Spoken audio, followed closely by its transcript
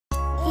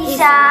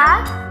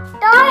Isha,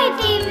 Toy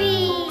TV.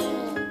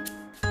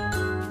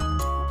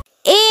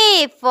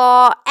 A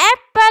for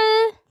apple.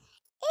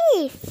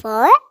 A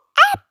for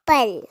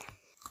apple.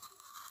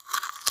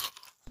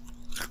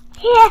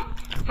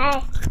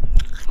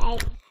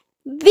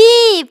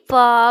 B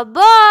for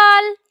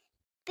ball.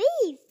 B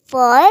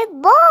for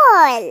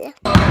ball.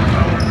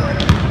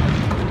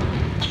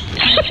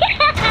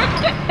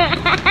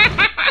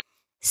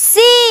 C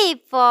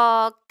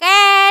for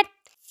cat.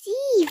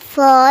 C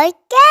for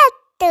cat.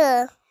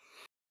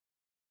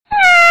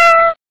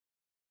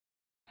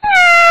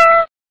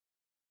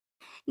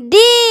 D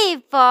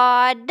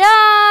for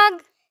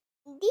dog.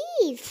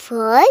 D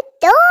for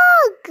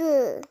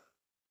dog.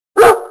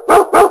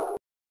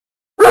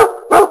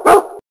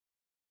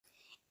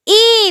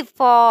 E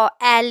for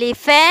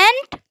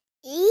elephant.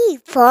 E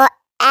for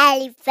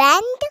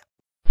elephant.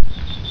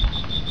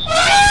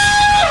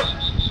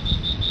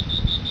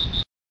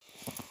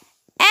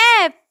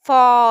 F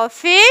for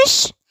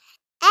fish.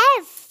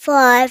 F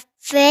for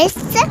fish.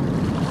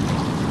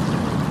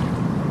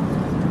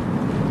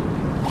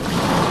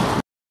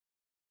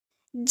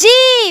 G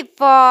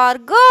for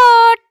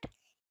goat.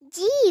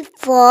 G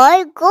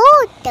for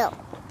goat.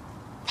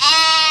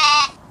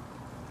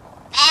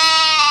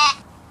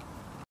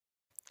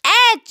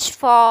 H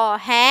for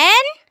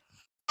hen.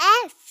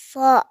 F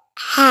for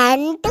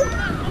hand.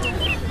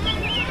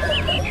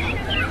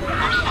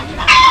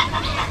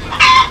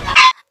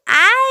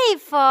 I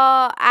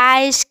for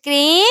ice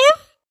cream.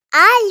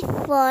 I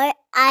for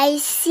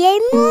ice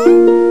cream.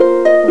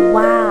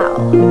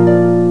 Wow.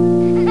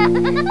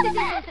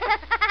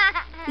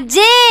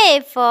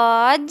 J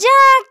for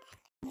jug.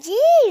 G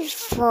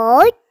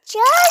for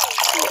jug.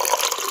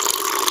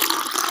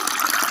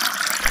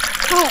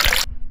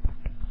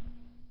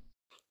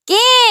 K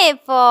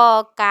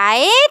for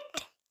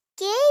kite.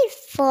 K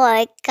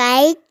for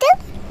kite.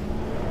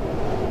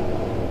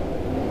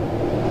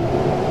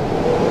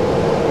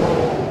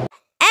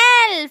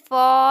 L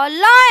for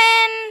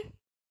lion.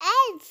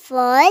 L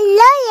for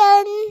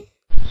lion.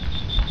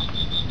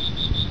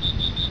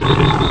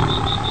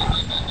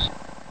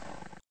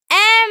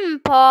 M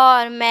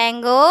for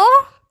mango.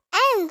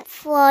 M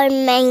for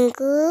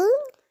mango.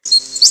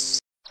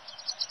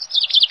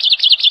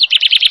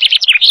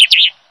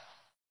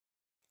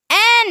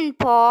 N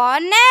for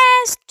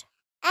nest.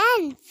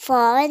 N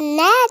for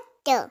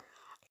net.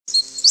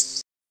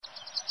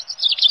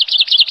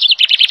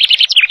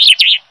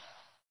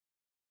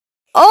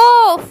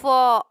 O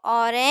for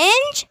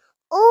orange.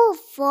 O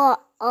for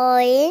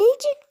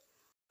orange.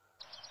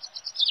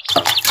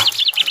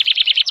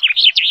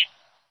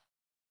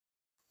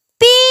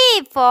 P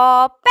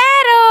for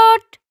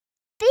parrot.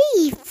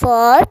 P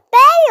for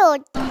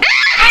parrot.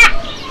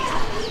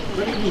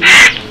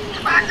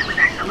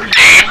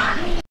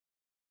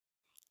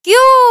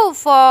 Q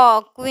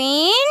for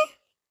queen.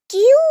 Q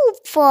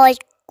for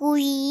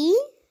queen.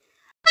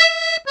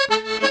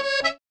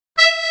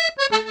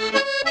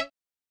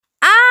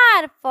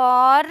 R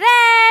for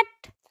rat.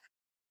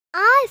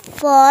 R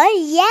for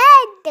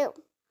red.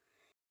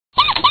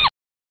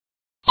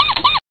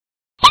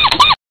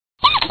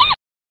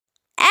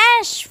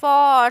 S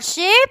for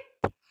sheep.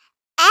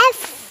 F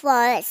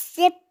for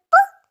ship.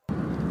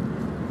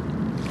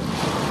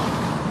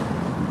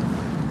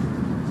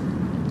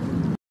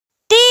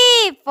 T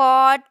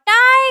for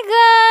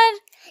tiger.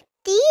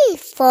 T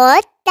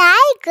for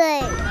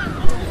tiger.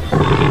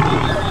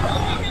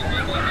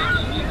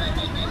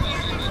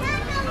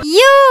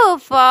 U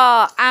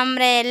for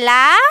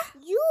umbrella.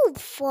 U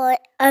for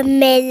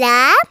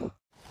umbrella.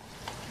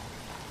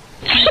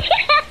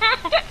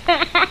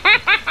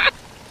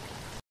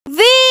 V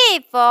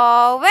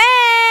for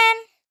van.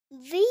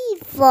 V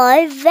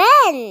for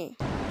van.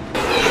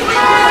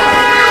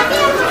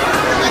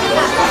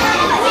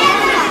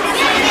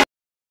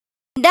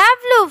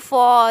 W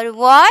for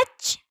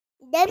watch.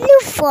 W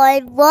for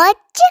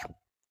watch.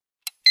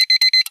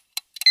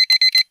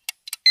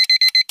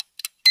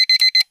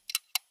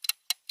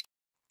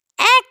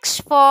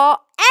 X for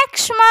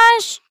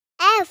Xmas.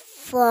 F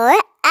for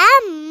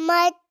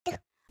emmet.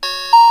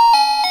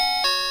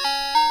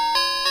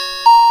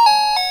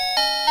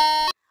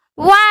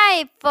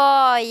 Y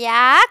for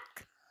yak.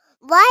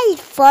 Y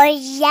for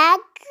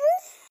yak.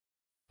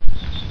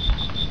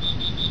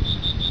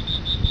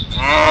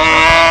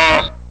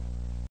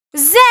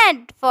 Z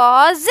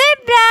for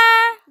zebra.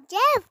 Z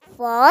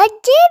for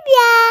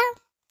zebra.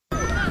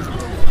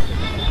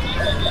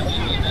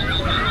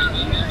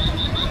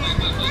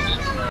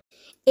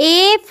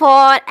 A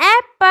for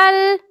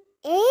apple.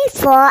 A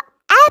for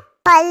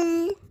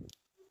apple.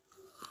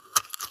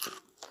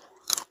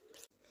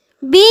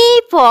 B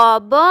for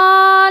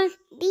ball.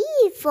 B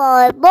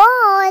for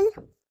ball.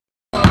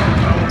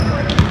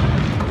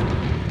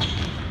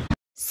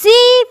 C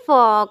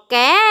for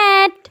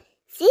cat.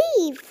 C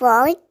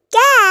for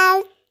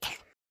cat.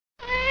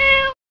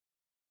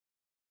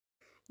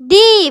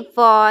 D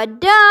for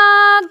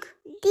dog.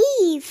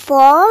 D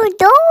for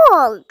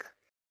dog.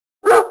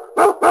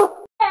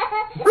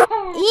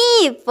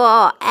 E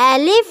for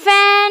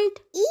elephant.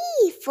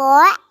 E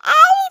for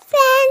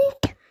elephant.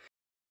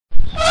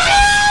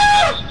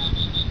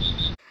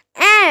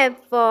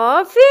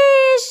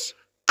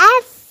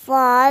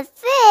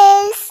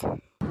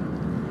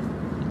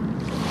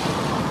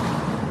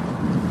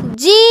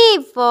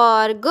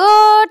 for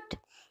goat.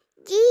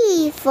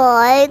 G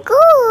for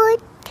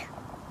goat.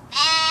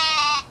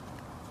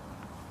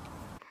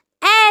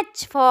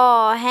 H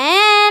for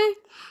hen.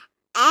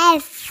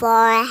 F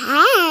for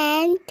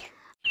hand.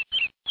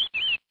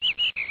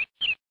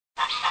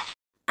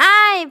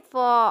 I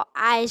for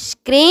ice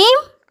cream.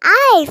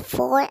 I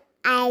for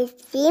ice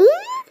cream.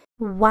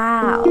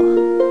 Wow.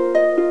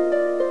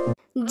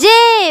 J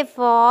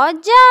for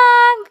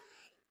jug.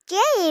 J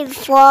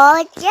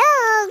for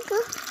jug.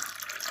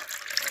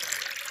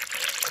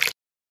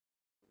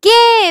 K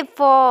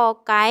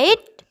for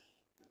kite.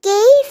 K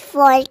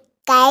for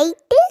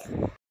kite.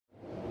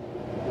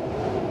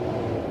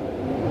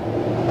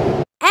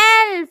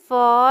 L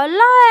for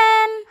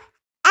lion.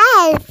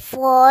 L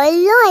for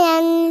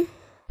lion.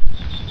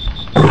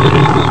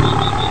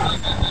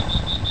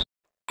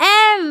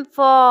 M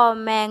for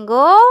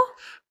mango.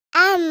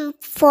 M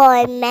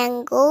for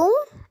mango.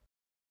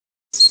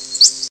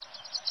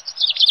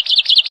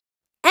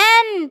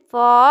 N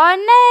for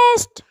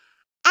nest.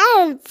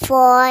 N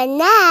for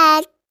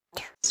net.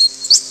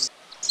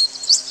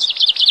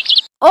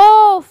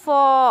 O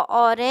for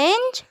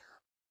orange.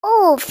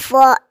 O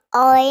for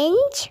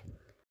orange.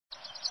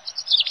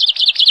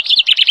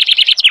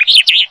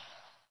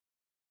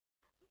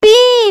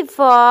 P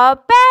for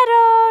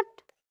parrot.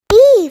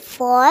 P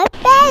for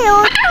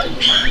parrot.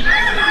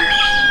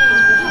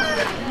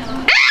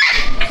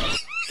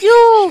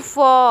 Q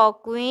for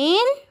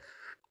queen.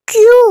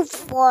 Q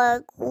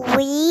for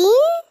queen.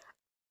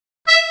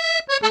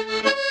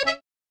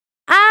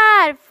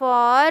 R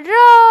for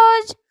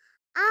rose.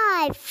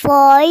 R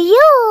for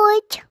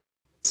yacht.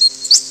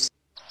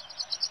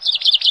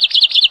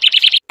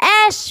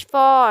 S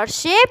for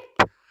ship.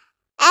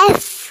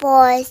 F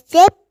for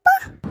ship.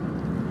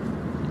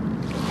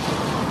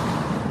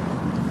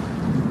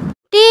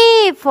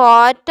 T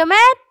for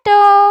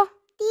tomato.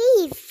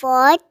 T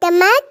for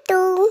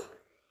tomato.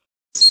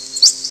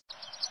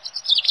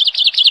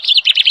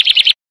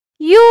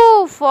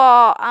 U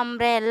for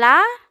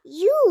umbrella.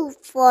 U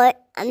for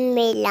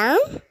umbrella.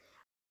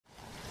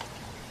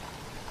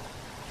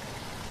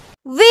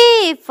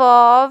 V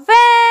for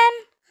van.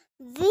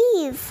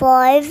 V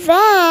for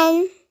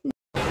van.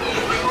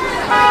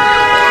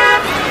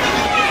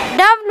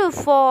 W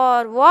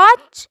for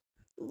watch.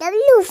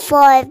 W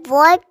for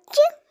watch.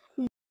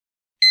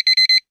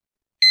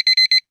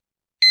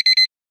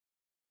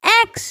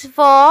 X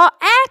for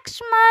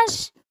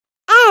Xmas.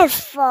 F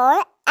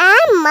for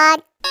Emma.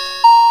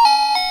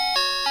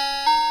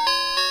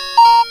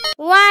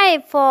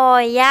 Y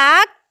for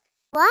yak.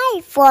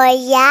 Y for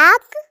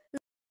yak.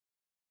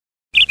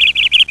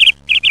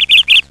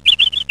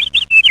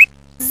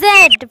 Z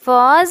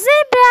for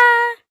zebra.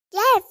 Z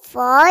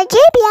for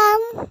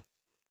zebra.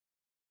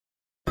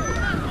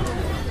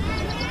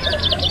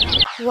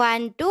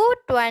 1 to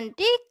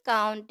 20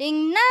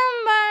 counting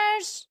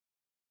numbers.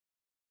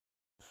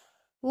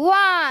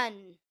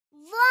 1,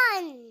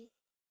 1,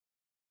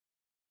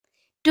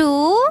 2,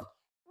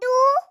 2,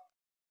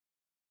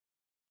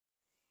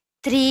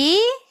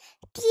 3,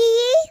 3,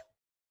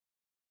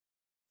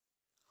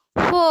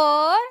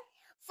 4,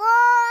 4,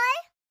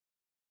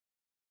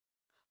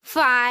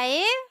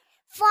 5,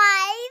 5,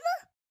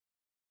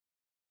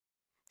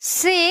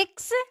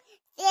 6,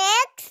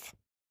 6,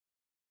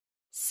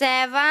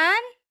 7,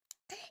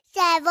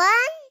 7,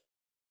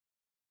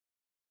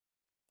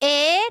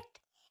 8,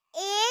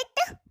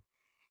 8,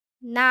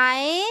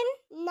 9,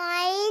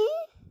 9,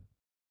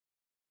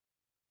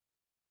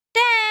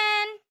 10,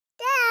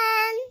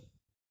 10,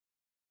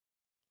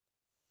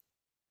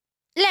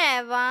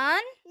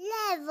 11,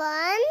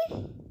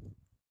 11,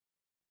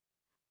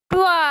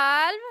 12,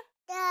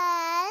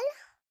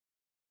 12,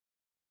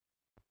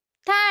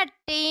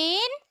 13,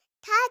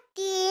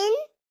 13,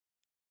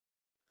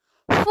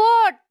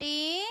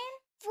 14,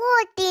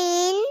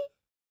 14,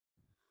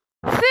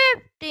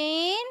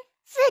 15,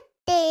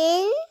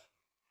 15,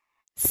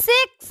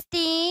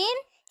 16,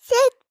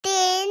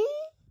 16,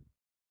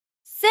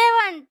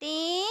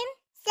 17,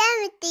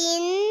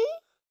 17,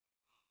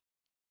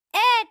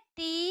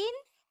 18,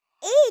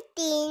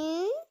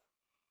 18,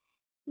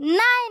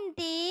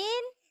 19,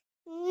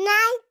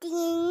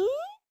 19,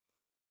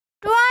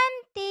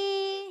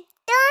 20.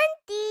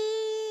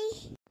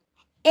 20.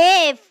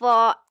 A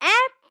for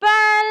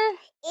apple.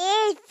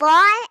 A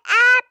for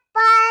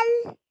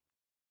apple.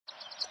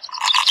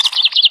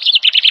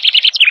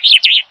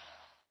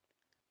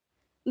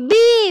 B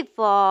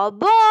for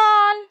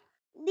ball.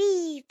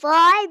 B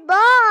for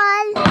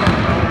ball.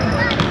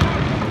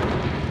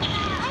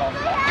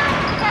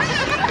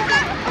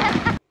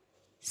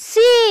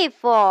 C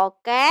for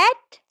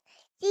cat.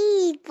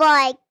 C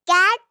for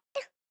cat.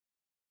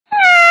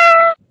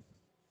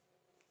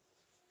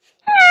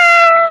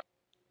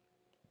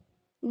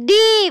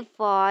 D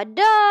for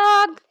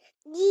dog.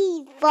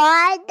 D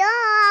for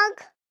dog.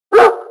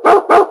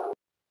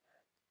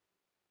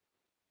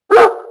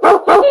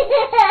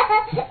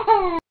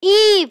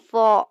 E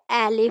for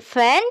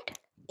elephant.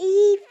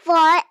 E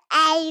for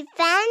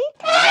elephant.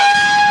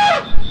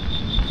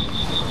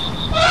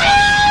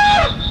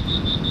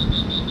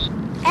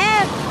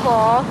 F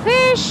for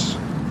fish.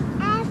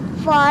 F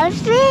for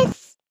fish.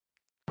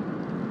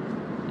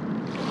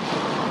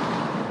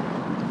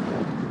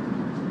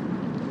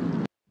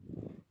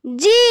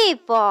 G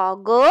for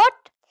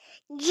goat.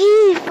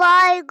 G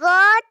for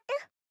goat.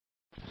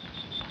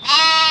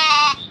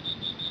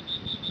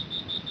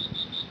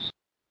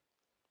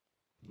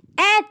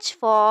 H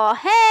for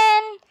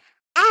hen.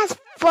 S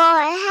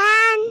for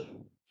hen.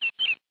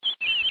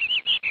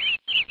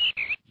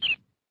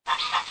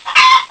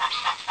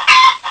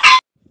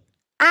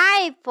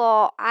 I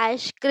for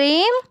ice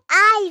cream.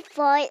 I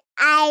for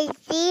ice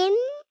cream.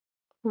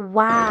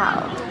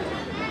 Wow.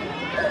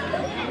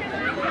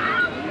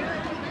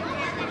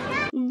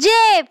 J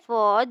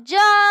for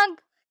jug.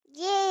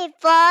 J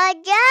for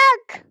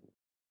jug.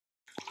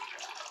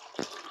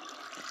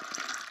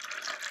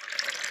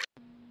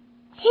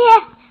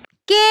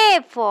 K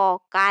for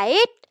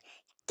kite.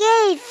 K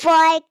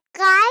for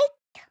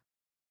kite.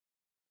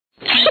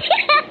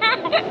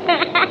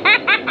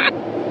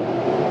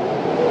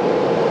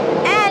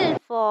 L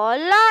for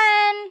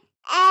lion.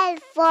 L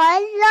for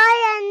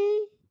lion.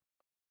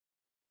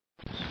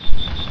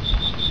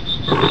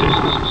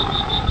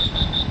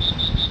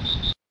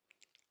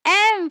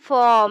 M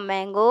for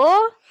mango.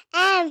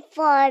 M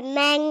for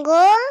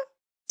mango.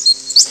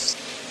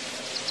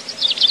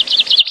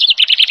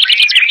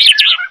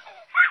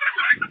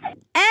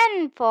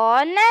 N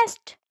for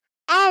nest.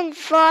 N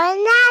for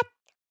nut.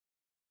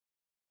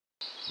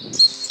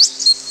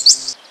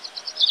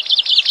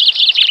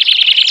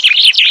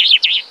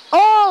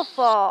 O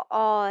for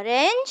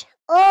orange.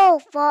 O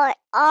for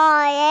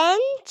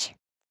orange.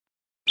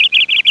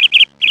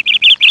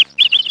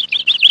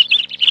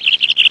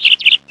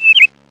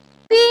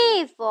 P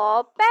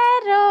for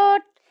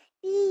parrot.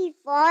 P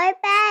for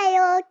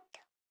parrot.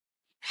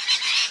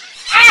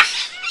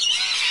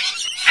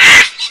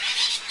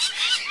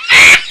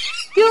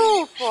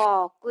 Q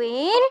for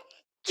queen.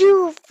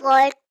 Q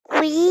for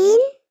queen.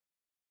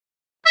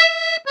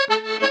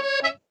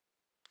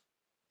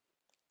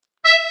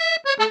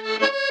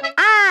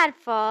 R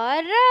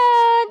for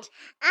rose.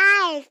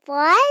 I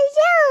for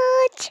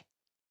rose.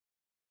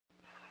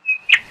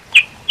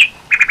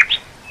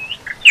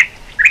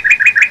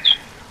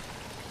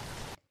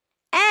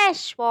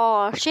 S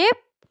for ship.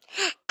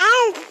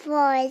 S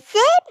for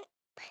ship.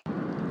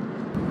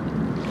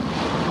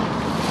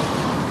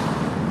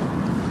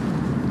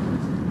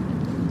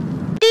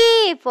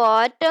 T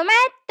for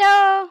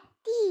tomato.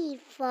 T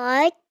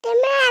for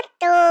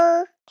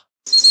tomato.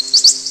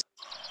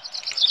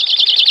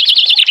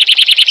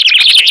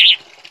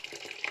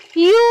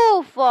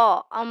 U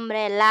for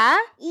umbrella.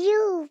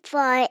 U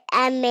for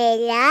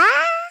umbrella.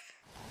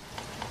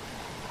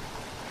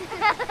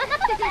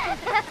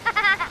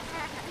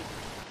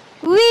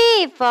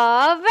 V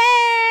for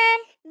van.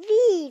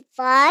 V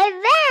for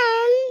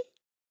van.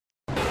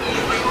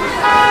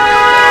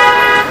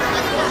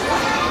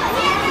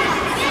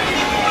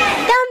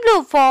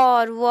 W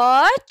for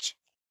watch.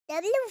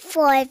 W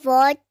for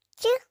watch.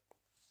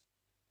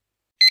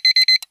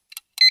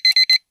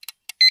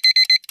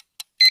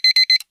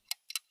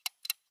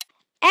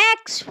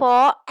 X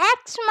for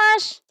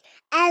Xmas.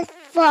 S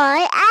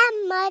for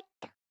emmet.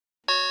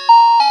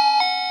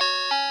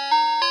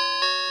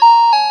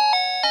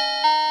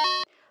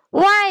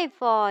 Y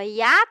for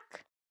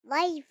yak.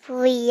 Y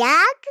for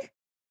yak.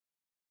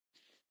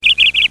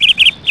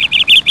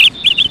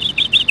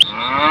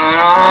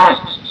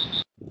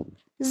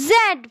 Z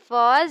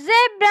for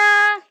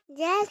zebra.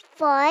 Z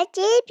for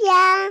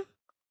zebra.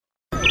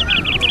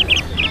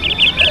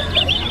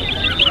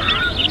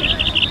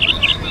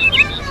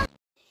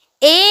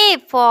 A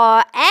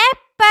for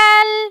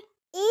apple.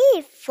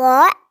 E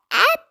for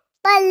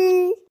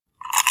apple.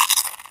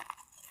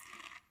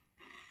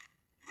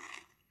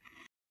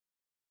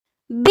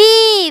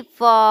 B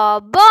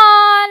for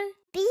ball.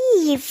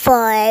 B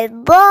for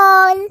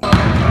ball.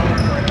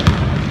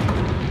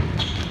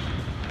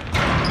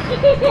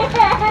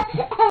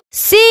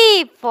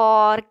 C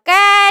for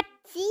cat.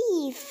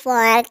 C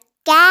for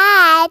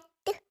cat.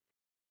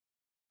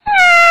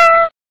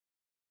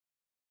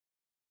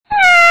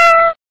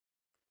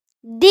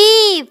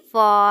 D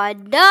for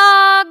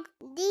dog.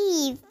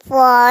 D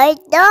for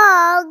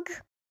dog.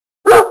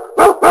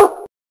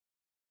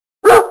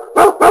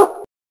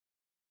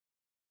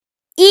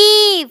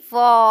 E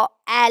for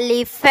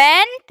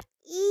elephant.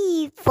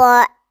 E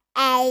for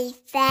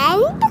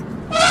elephant.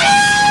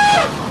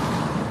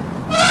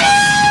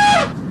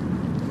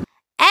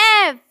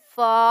 F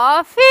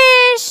for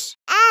fish.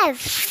 F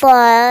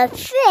for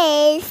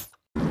fish.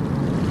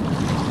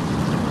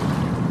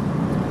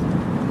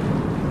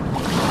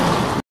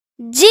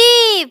 G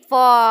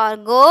for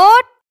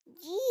goat.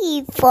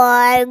 G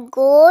for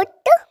goat.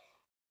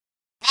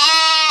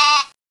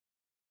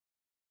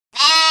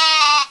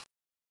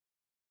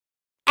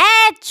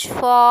 H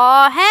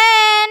for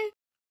hen.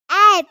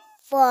 H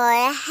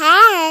for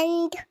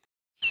hand.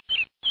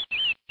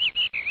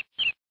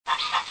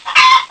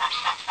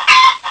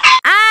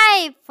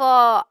 I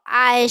for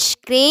ice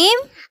cream.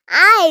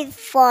 I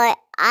for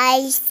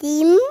ice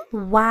cream.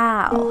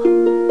 Wow.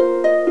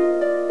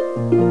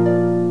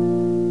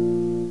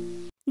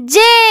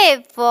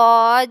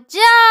 for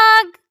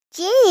jug.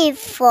 J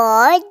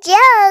for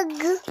jug.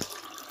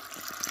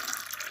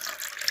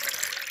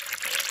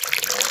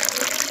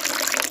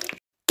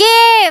 K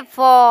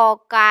for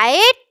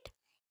kite.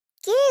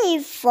 K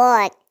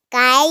for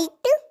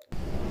kite.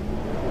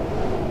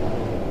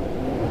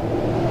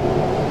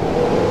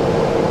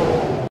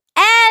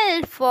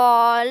 L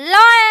for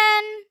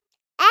lion.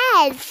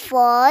 L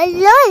for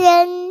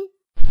lion.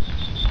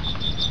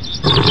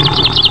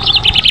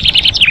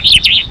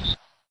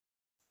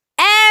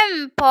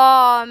 M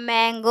for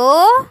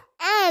mango.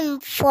 M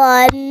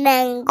for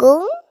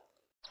mango.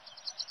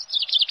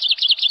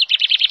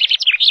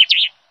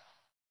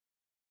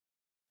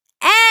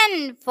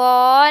 N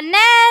for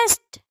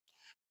nest.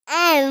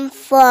 N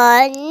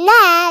for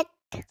net.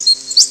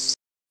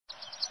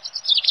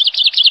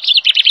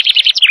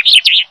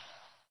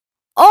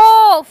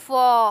 O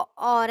for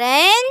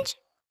orange.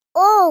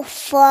 O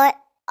for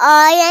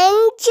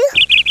orange.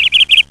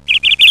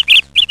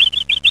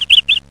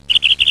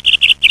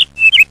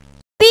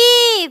 P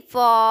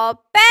for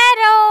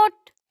parrot.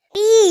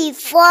 P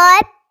for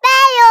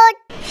parrot.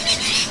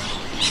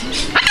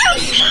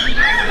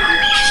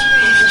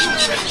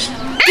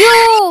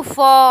 Q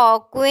for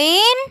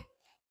queen.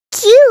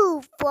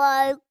 Q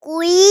for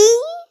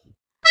queen.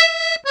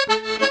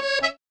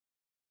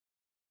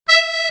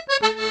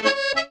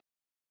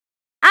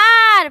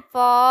 R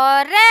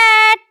for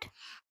rat.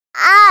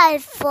 R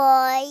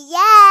for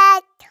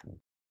rat.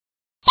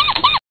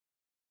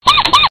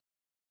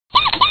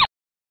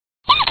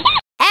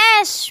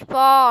 S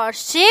for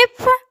sheep.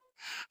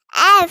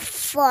 F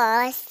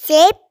for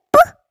sheep.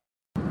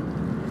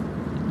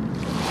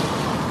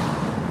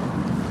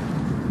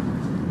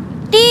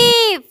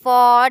 T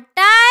for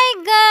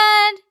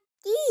tiger.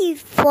 T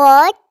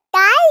for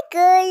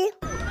tiger.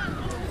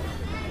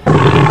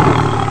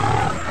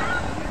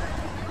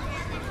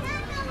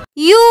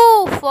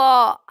 U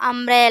for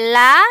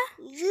umbrella.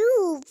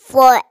 U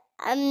for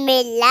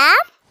umbrella.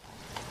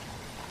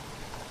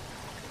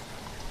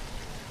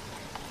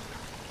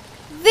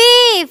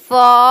 V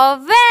for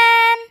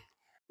van.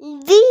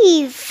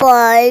 V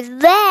for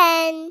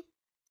van.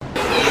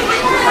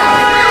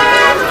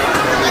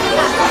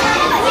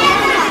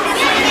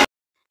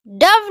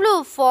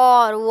 W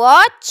for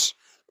watch.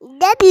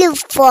 W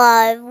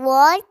for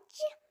watch.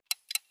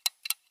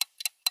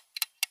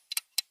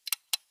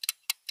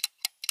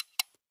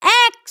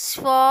 X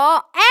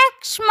for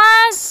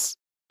Xmas.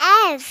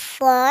 F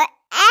for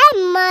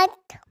Emmet.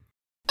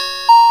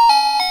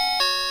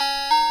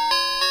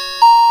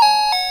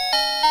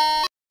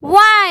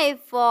 Y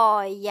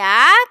for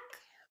yak.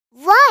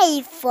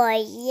 Y for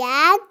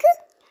yak.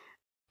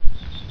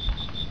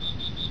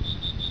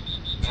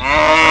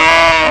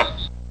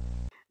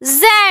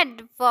 Z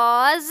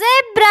for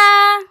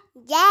zebra.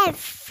 Z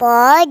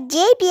for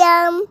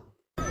zebra.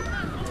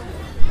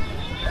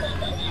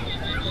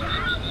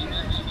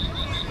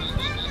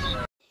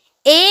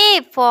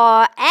 A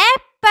for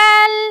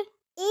apple.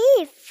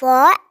 E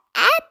for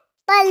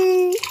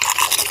apple.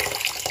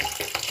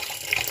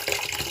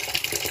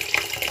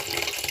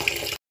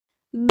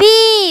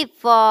 B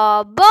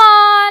for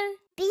ball.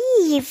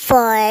 B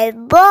for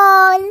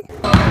ball.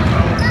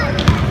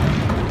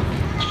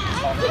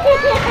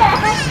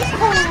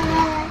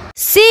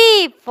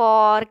 C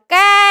for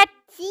cat.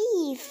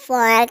 C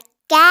for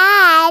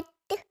cat.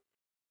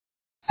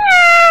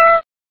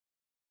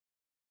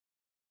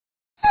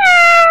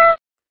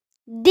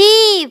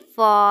 D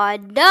for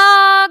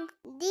dog.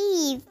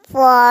 D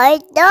for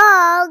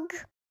dog.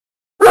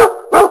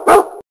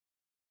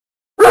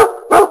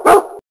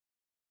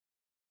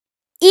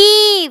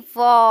 E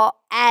for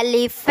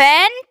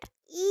elephant.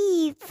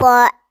 E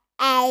for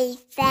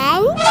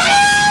elephant.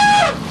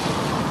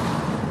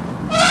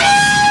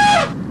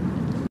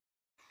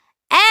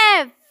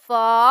 F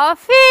for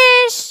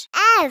fish.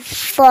 F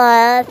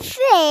for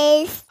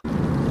fish.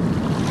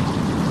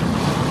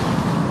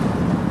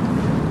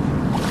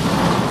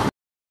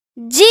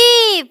 G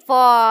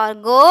for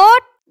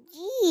goat.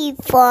 G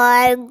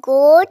for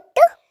goat.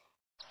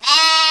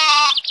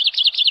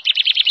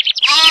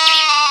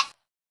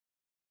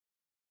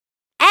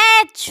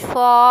 H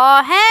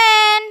for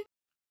hen.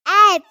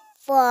 H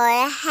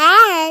for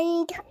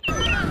hand.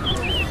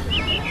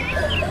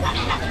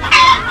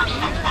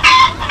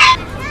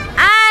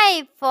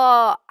 I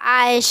for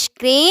ice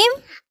cream.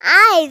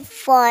 I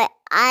for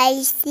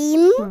ice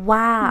cream.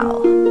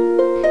 Wow.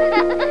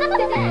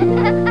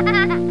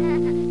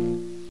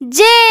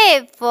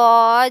 J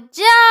for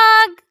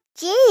jug.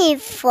 J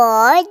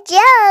for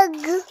jug.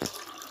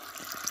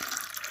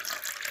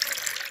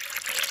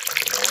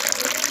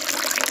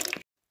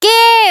 K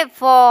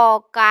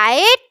for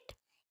kite.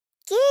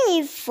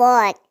 K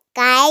for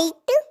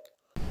kite.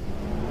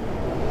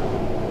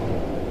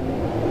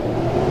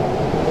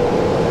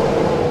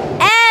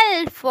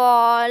 L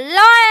for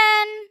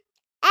lion.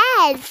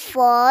 L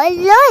for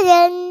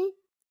lion.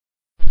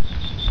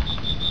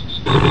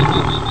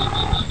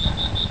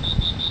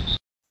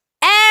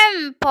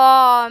 M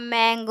for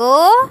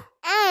mango.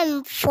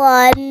 M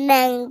for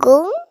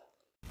mango.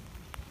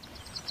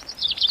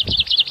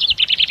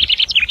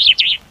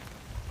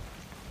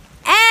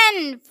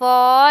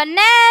 for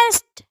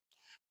nest.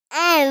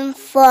 N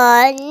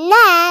for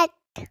net.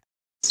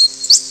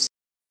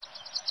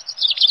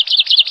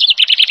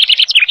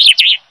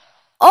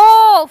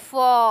 O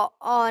for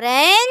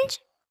orange.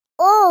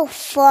 O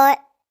for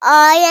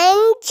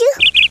orange.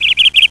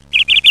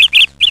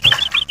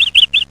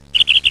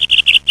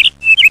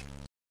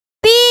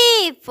 P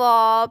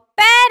for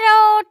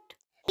parrot.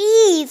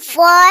 P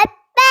for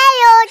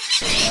parrot.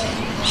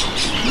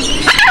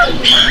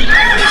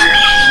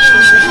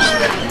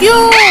 Q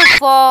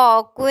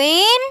for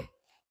queen.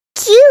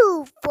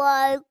 Q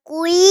for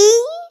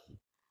queen.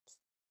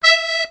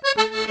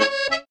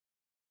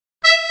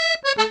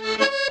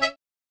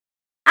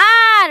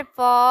 R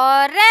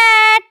for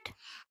rat.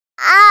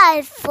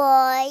 R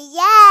for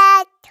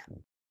rat.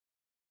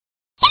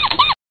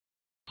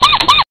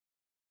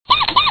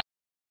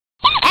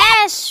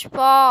 S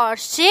for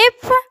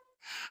sheep.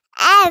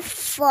 F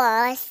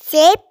for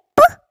sheep.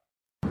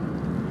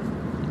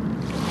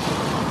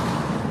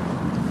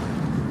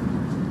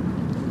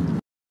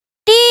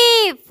 T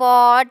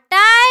for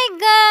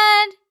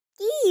tiger.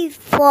 T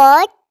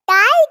for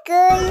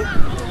tiger.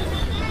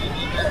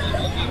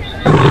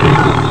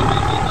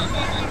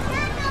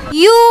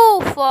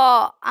 U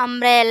for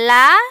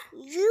umbrella.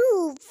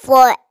 U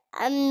for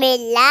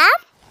umbrella.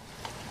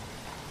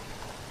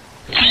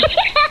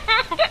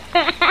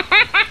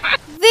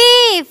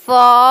 V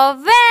for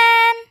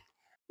van.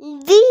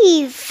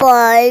 V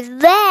for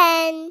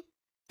van.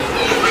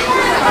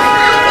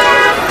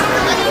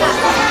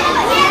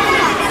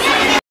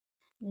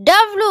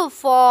 W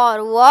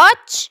for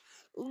watch.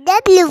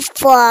 W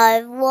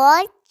for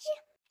watch.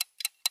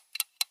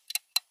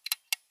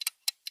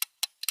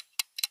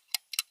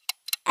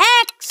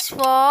 X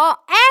for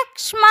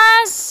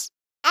Xmas.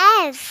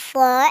 F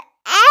for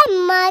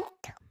Emmet.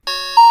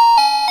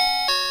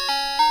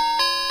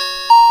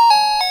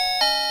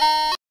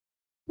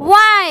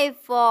 Y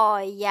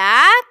for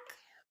yak.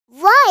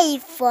 Y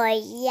for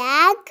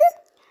yak.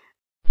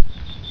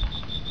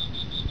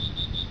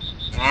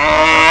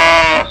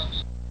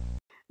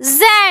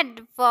 Z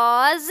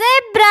for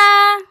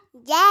zebra.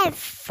 Z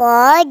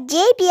for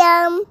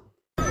zebra.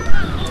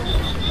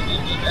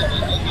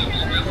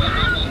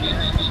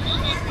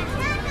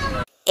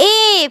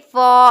 A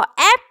for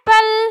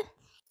apple.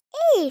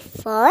 A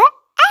for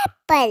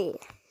apple.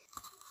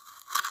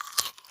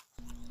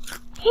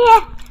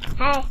 Here.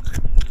 Hi.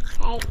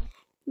 Hi.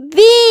 B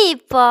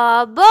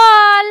for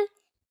ball.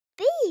 B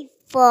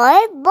for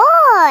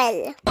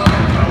ball.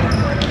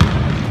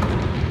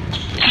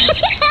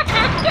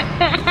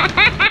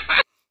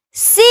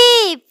 C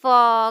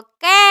for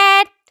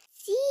cat.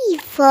 C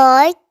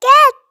for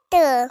cat.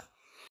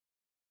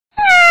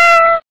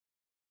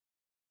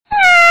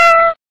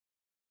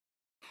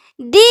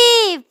 D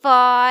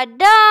for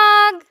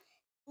dog.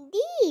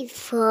 D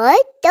for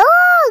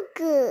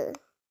dog.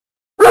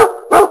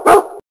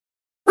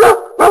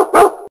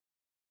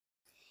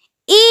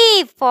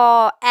 E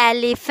for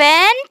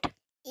elephant.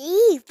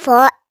 E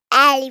for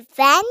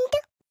elephant.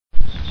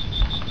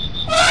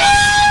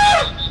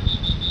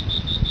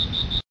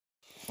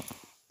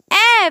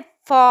 F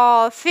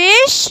for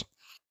fish.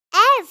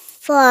 F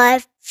for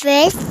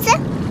fish.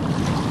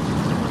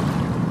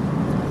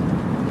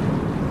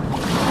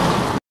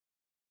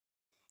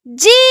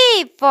 G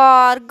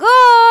for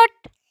goat.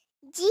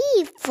 G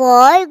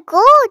for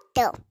goat.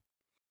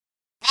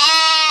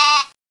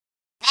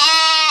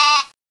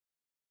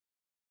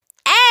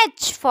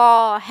 H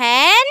for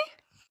hen.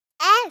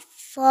 F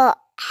for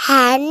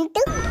hand.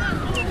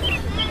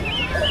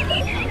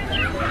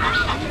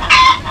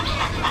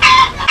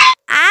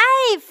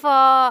 I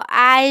for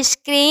ice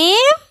cream.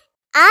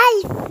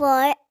 I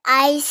for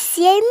ice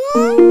cream.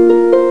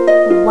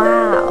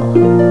 Wow.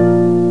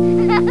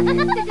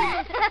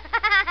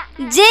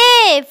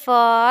 J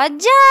for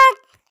jug.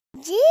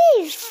 G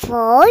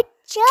for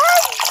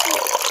jug.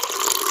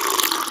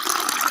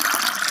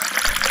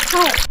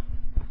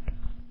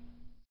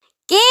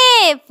 K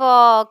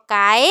for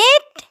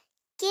kite.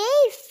 K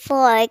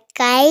for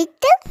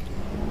kite.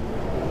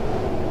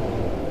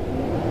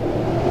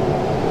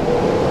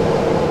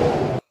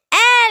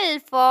 L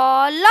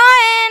for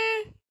lion.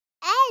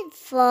 L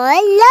for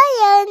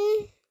lion.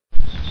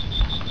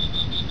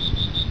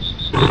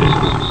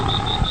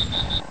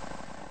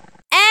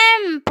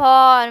 M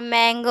for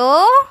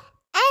mango.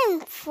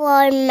 M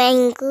for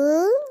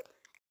mango.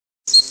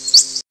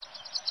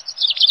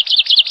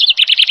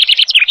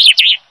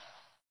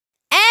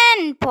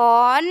 N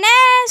for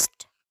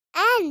nest.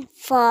 N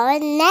for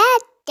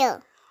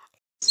net.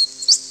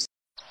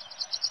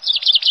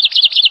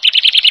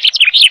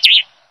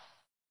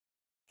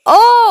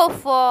 O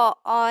for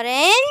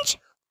orange.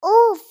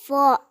 O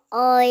for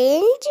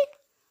orange.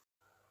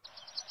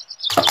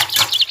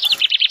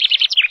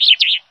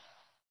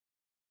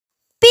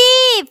 P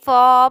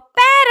for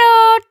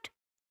parrot.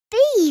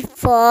 P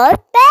for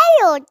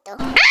parrot.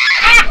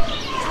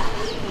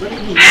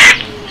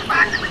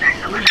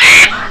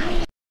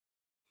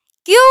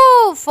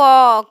 Q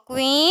for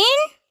queen.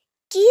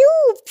 Q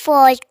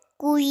for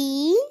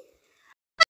queen.